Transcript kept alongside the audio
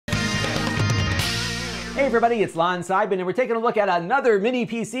Hey everybody, it's Lon.TV, and we're taking a look at another mini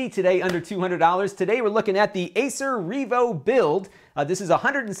PC today under $200. Today we're looking at the Acer Revo build. This is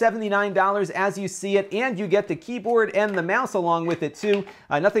 $179 as you see it, and you get the keyboard and the mouse along with it too.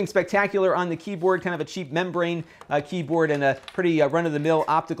 Nothing spectacular on the keyboard, kind of a cheap membrane keyboard and a pretty run-of-the-mill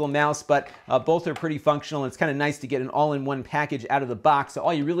optical mouse, but both are pretty functional, and it's kind of nice to get an all-in-one package out of the box. So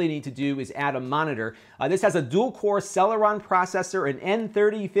all you really need to do is add a monitor. This has a dual-core Celeron processor, an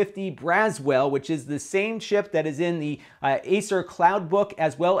N3050 Braswell, which is the same chip that is in the Acer CloudBook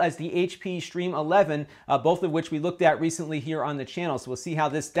as well as the HP Stream 11, both of which we looked at recently here on the channel. So we'll see how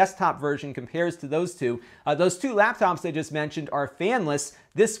this desktop version compares to those two. Those two laptops I just mentioned are fanless.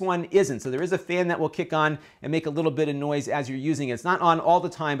 This one isn't. So there is a fan that will kick on and make a little bit of noise as you're using it. It's not on all the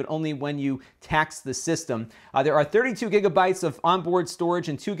time, but only when you tax the system. There are 32 gigabytes of onboard storage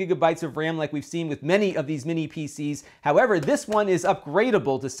and 2 gigabytes of RAM like we've seen with many of these mini PCs. However, this one is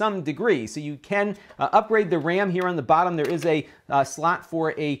upgradable to some degree. So you can upgrade the RAM here on the bottom. There is a slot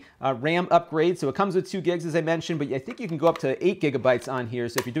for a RAM upgrade. So it comes with 2 gigs as I mentioned, but I think you can go up to 8 gigabytes on here.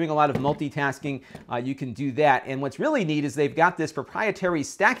 So if you're doing a lot of multitasking, you can do that. And what's really neat is they've got this proprietary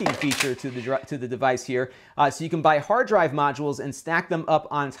stacking feature to the device here. So you can buy hard drive modules and stack them up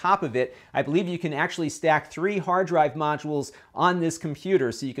on top of it. I believe you can actually stack 3 hard drive modules on this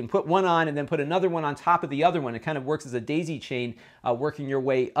computer. So you can put one on and then put another one on top of the other one. It kind of works as a daisy chain working your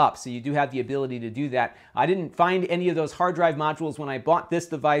way up. So you do have the ability to do that. I didn't find any of those hard drive modules when I bought this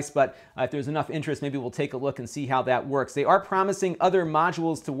device, but if there's enough interest, maybe we'll take a look and see how that works. They are promising other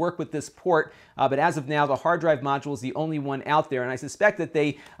modules to work with this port, but as of now, the hard drive module is the only one out there. And I suspect that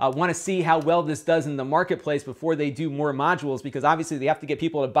they want to see how well this does in the marketplace before they do more modules, because obviously they have to get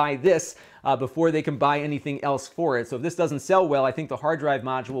people to buy this before they can buy anything else for it. So if this doesn't sell well, I think the hard drive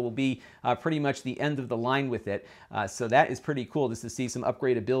module will be pretty much the end of the line with it. So that is pretty cool just to see some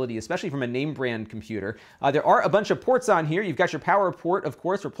upgradability, especially from a name brand computer. There are a bunch of ports on here. You've got your power port, of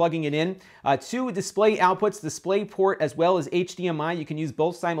course, for plugging it in. 2 display outputs, display port as well as HDMI. You can use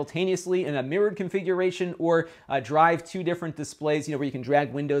both simultaneously in a mirrored configuration or drive 2 different displays, where you can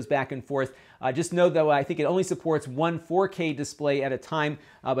drag windows back and forth. Just know though, I think it only supports one 4K display at a time,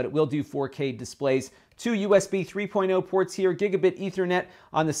 but it will do 4K displays. 2 USB 3.0 ports here, gigabit Ethernet.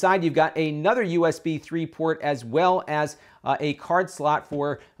 On the side, you've got another USB 3 port as well as a card slot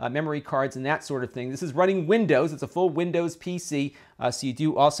for memory cards and that sort of thing. This is running Windows. It's a full Windows PC, so you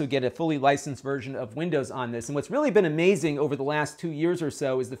do also get a fully licensed version of Windows on this. And what's really been amazing over the last 2 years or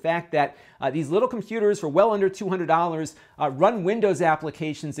so is the fact that these little computers for well under $200 run Windows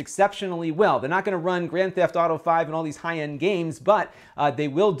applications exceptionally well. They're not going to run Grand Theft Auto 5 and all these high-end games, but they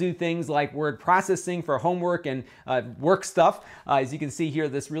will do things like word processing for homework and work stuff. As you can see here,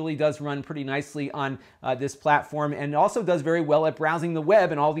 this really does run pretty nicely on this platform, and also does very well at browsing the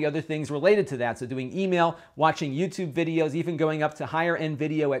web and all the other things related to that. So doing email, watching YouTube videos, even going up to higher end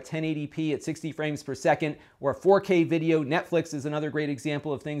video at 1080p at 60 frames per second, or 4K video. Netflix is another great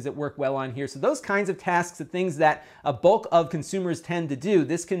example of things that work well on here. So those kinds of tasks and things that a bulk of consumers tend to do,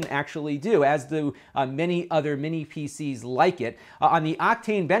 this can actually do, as do many other mini PCs like it. On the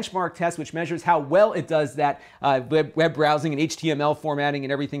Octane benchmark test, which measures how well it does that web browsing and HTML formatting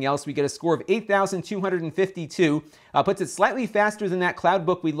and everything else, we get a score of 8,252. Puts it slightly faster than that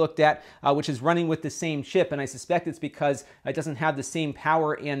CloudBook we looked at, which is running with the same chip, and I suspect it's because it doesn't have the same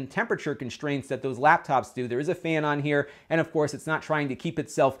power and temperature constraints that those laptops do. There is a fan on here, and of course it's not trying to keep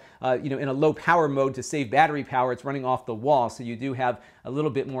itself in a low power mode to save battery power. It's running off the wall, so you do have a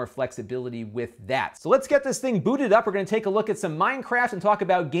little bit more flexibility with that. So let's get this thing booted up. We're going to take a look at some Minecraft and talk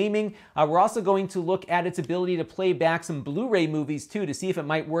about gaming. We're also going to look at its ability to play back some Blu-ray movies too, to see if it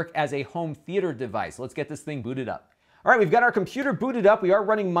might work as a home theater device. Let's get this thing booted up. All right, we've got our computer booted up. We are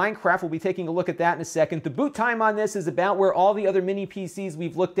running Minecraft. We'll be taking a look at that in a second. The boot time on this is about where all the other mini PCs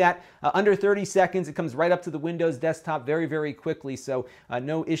we've looked at, under 30 seconds. It comes right up to the Windows desktop very, very quickly, so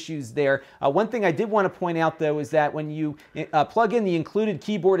no issues there. One thing I did want to point out, though, is that when you plug in the included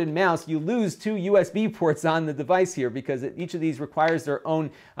keyboard and mouse, you lose 2 USB ports on the device here, because each of these requires their own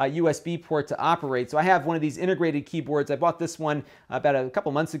USB port to operate. So I have one of these integrated keyboards. I bought this one about a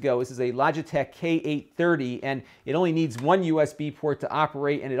couple months ago. This is a Logitech K830, and it only needs 1 USB port to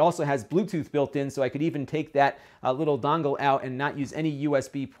operate, and it also has Bluetooth built in, so I could even take that little dongle out and not use any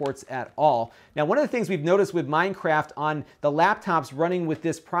USB ports at all. Now, one of the things we've noticed with Minecraft on the laptops running with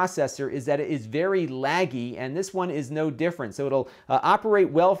this processor is that it is very laggy, and this one is no different. So it'll operate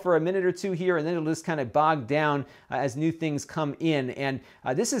well for a minute or two here, and then it'll just kind of bog down as new things come in. And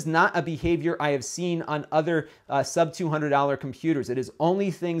this is not a behavior I have seen on other sub $200 computers. It is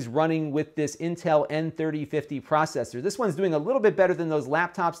only things running with this Intel N3050 processor processor. This one's doing a little bit better than those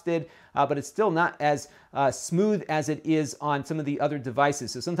laptops did, but it's still not as smooth as it is on some of the other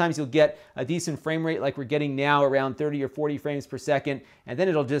devices. So sometimes you'll get a decent frame rate like we're getting now, around 30 or 40 frames per second, and then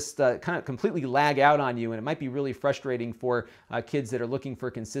it'll just kind of completely lag out on you, and it might be really frustrating for kids that are looking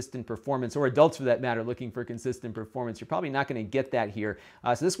for consistent performance, or adults for that matter looking for consistent performance. You're probably not going to get that here.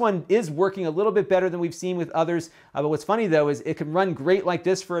 So this one is working a little bit better than we've seen with others, but what's funny though is it can run great like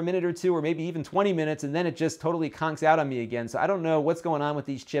this for a minute or two, or maybe even 20 minutes, and then it just totally conks out on me again. So I don't know what's going on with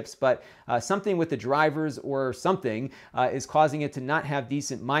these chips, but something with the drivers or something is causing it to not have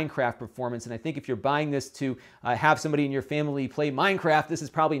decent Minecraft performance. And I think if you're buying this to have somebody in your family play Minecraft, this is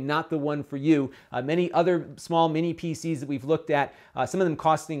probably not the one for you. Many other small mini PCs that we've looked at, some of them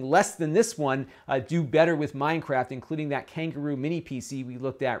costing less than this one, do better with Minecraft, including that Kangaroo mini PC we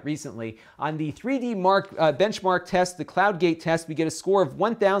looked at recently. On the 3D benchmark test, the CloudGate test, we get a score of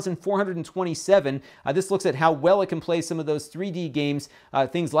 1,427. This looks at how well it can play some of those 3D games,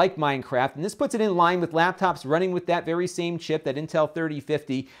 things like Minecraft, and this puts it in line with laptops running with that very same chip, that Intel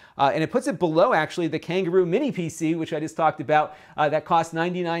 3050, and it puts it below actually the Kangaroo mini PC, which I just talked about, that costs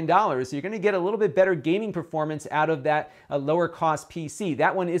 $99. So you're going to get a little bit better gaming performance out of that lower cost PC.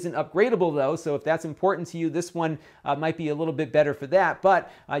 That one isn't upgradable though, so if that's important to you, this one might be a little bit better for that,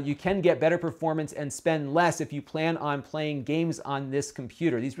 but you can get better performance and spend less if you plan on playing games on this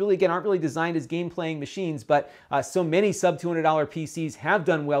computer. These really, again, aren't really designed as game playing machines, but so many sub $200 PCs have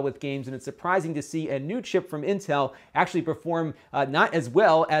done well with games, and it's surprising to see a new chip from Intel actually perform not as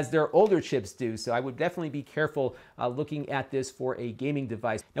well as their older chips do. So I would definitely be careful looking at this for a gaming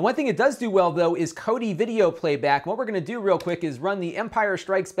device. And one thing it does do well though is Kodi video playback. What we're going to do real quick is run The Empire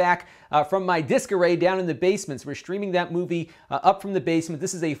Strikes Back from my disk array down in the basement. So we're streaming that movie up from the basement.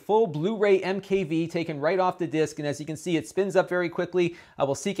 This is a full Blu-ray MKV taken right off the disc, and as you can see, it spins up very quickly.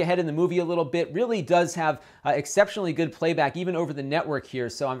 We'll seek ahead in the movie a little bit. Really does have exceptionally good playback even over the network here,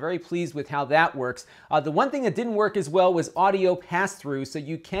 so I'm very pleased with how that works. The one thing that didn't work as well was audio pass-through. So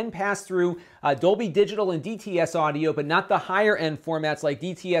you can pass through Dolby Digital and DTS audio, but not the higher end formats like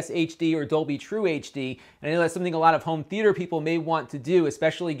DTS HD or Dolby True HD. And I know that's something a lot of home theater people may want to do,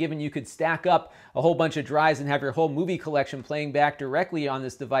 especially given you could stack up a whole bunch of drives and have your whole movie collection playing back directly on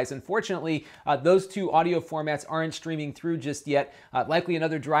this device. Unfortunately, those two audio formats aren't streaming through just yet. Likely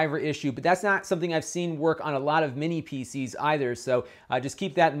another driver issue, but that's not something I've seen work on a lot of mini PCs either. So just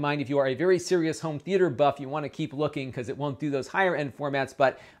keep that in mind. If you are a very serious home theater buff, you want to keep looking, because it won't do those higher end formats,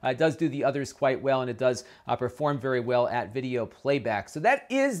 but it does do the others quite well, and it does perform very well at video playback. So that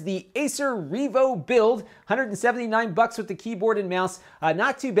is the Acer Revo build, $179 with the keyboard and mouse.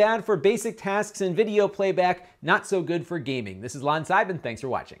 Not too bad for basic tasks and video playback, not so good for gaming. This is Lon.TV, thanks for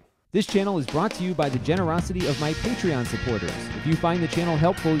watching. This channel is brought to you by the generosity of my Patreon supporters. If you find the channel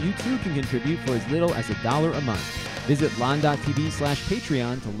helpful, you too can contribute for as little as $1 a month. Visit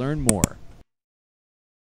Lon.TV/Patreon to learn more.